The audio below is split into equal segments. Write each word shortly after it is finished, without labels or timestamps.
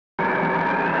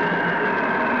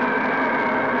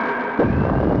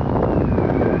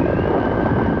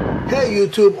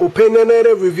YouTube,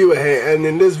 opinionated reviewer here, and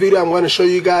in this video I'm going to show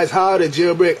you guys how to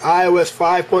jailbreak iOS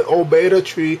 5.0 beta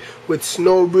 3 with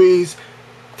Sn0wbreeze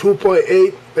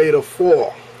 2.8 beta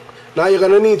 4. Now you're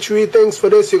going to need three things for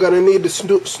this. You're going to need the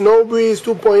Sn0wbreeze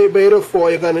 2.8 beta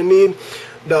 4, you're going to need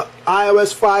the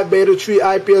iOS 5 beta 3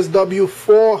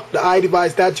 IPSW4, the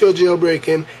iDevice that you're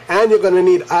jailbreaking, and you're going to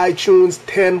need iTunes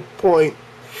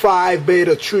 10.5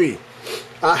 beta 3.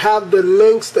 I have the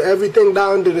links to everything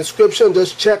down in the description.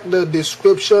 Just check the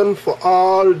description for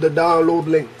all the download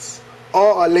links,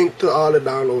 or a link to all the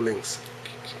download links.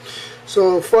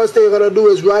 So first thing you're going to do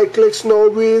is right click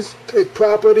Sn0wbreeze, click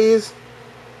properties,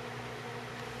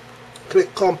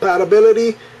 click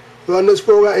compatibility, run this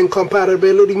program in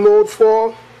compatibility mode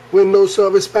for Windows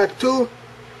Service Pack 2.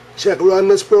 Check run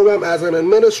this program as an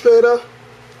administrator,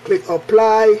 click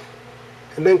apply,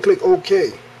 and then click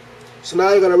OK. So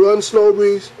now you're going to run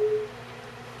Sn0wbreeze,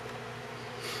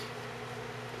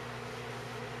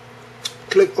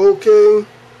 click OK,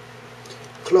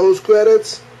 close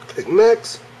credits, click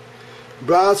next,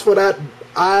 browse for that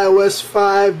iOS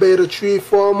 5 beta 3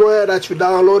 firmware that you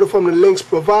downloaded from the links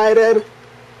provided.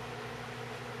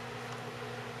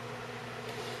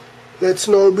 Let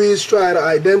Sn0wbreeze try to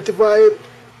identify it.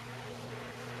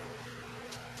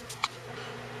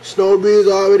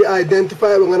 Sn0wbreeze already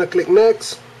identified. We're going to click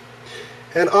next.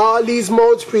 And all these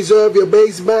modes preserve your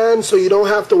baseband, so you don't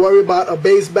have to worry about a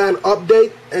baseband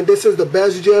update. And this is the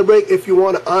best jailbreak if you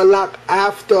want to unlock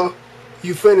after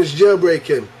you finish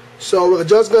jailbreaking. So we're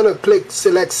just going to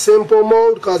select simple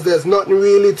mode, because there's nothing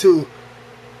really to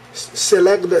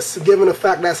select this, given the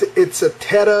fact that it's a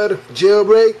tethered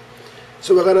jailbreak.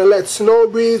 So we're going to let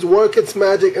Sn0wbreeze work its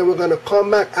magic, and we're going to come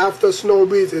back after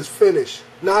Sn0wbreeze is finished.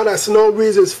 Now that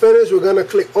Sn0wbreeze is finished, we're going to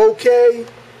click OK.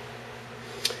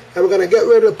 And we're going to get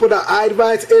ready to put our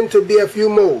iDevice into DFU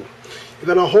mode.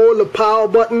 You're going to hold the power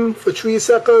button for 3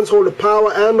 seconds, hold the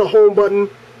power and the home button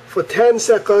for 10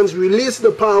 seconds, release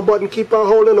the power button, keep on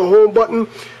holding the home button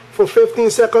for 15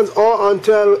 seconds or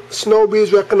until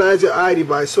Sn0wbreeze recognizes your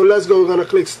iDevice. So let's go. We're going to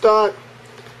click start,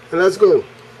 and let's go.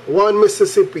 1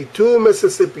 Mississippi, 2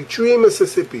 Mississippi, 3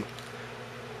 Mississippi,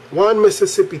 1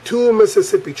 Mississippi, 2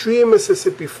 Mississippi, 3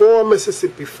 Mississippi, 4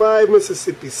 Mississippi, 5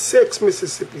 Mississippi, 6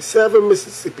 Mississippi, 7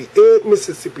 Mississippi, 8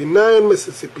 Mississippi, 9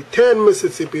 Mississippi, 10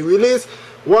 Mississippi, release.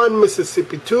 1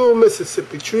 Mississippi, 2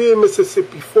 Mississippi, 3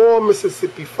 Mississippi, 4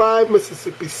 Mississippi, 5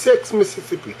 Mississippi, 6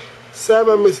 Mississippi,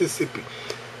 7 Mississippi.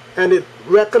 And it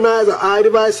recognizes the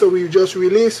iDevice, so we just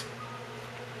release.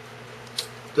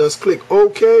 Just click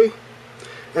OK.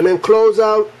 And then close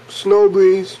out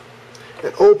Sn0wbreeze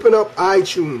and open up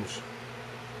iTunes.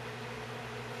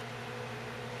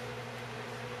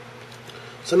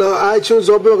 So now iTunes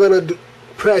open, we're going to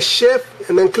press shift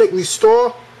and then click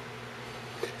restore.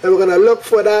 And we're going to look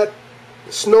for that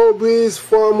Sn0wbreeze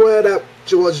firmware that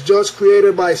was just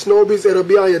created by Sn0wbreeze. It'll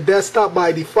be on your desktop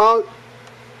by default.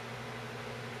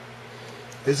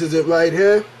 This is it right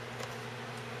here.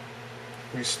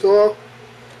 Restore.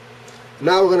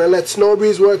 Now we're going to let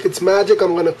Sn0wbreeze work its magic.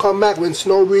 I'm going to come back when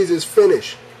Sn0wbreeze is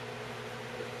finished.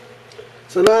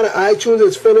 So now that iTunes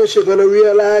is finished, you're going to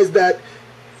realize that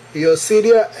your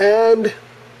Cydia and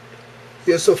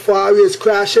your Safari is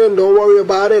crashing. Don't worry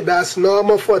about it. That's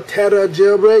normal for tethered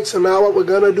jailbreak. So now what we're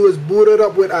going to do is boot it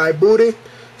up with iBooty.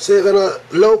 So you're going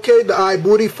to locate the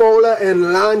iBooty folder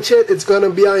and launch it. It's going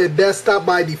to be on your desktop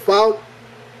by default.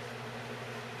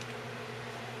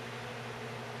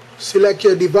 Select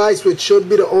your device, which should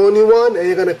be the only one, and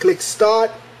you're going to click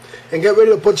start and get ready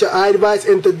to put your iDevice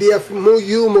into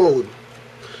DFU mode.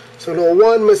 So now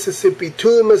 1 Mississippi,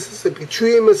 2 Mississippi,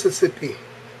 3 Mississippi,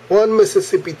 1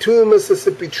 Mississippi, 2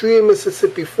 Mississippi, 3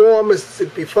 Mississippi, 4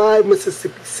 Mississippi, 5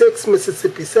 Mississippi, 6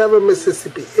 Mississippi, 7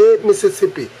 Mississippi, 8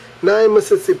 Mississippi, 9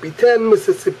 Mississippi, 10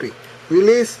 Mississippi.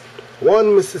 Release.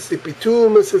 1 Mississippi, 2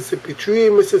 Mississippi,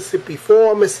 3 Mississippi,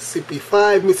 4 Mississippi,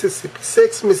 5 Mississippi,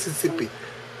 6 Mississippi.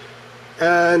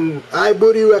 And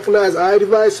iBooty recognizes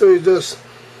iDevice, so you just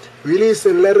release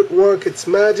and let it work its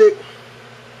magic.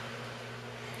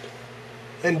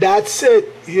 And that's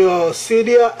it. Your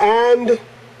Cydia and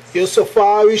your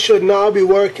Safari should now be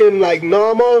working like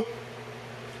normal.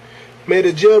 May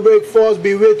the jailbreak force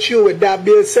be with you. With that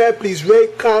being said, please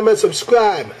rate, comment,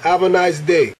 subscribe. Have a nice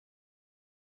day.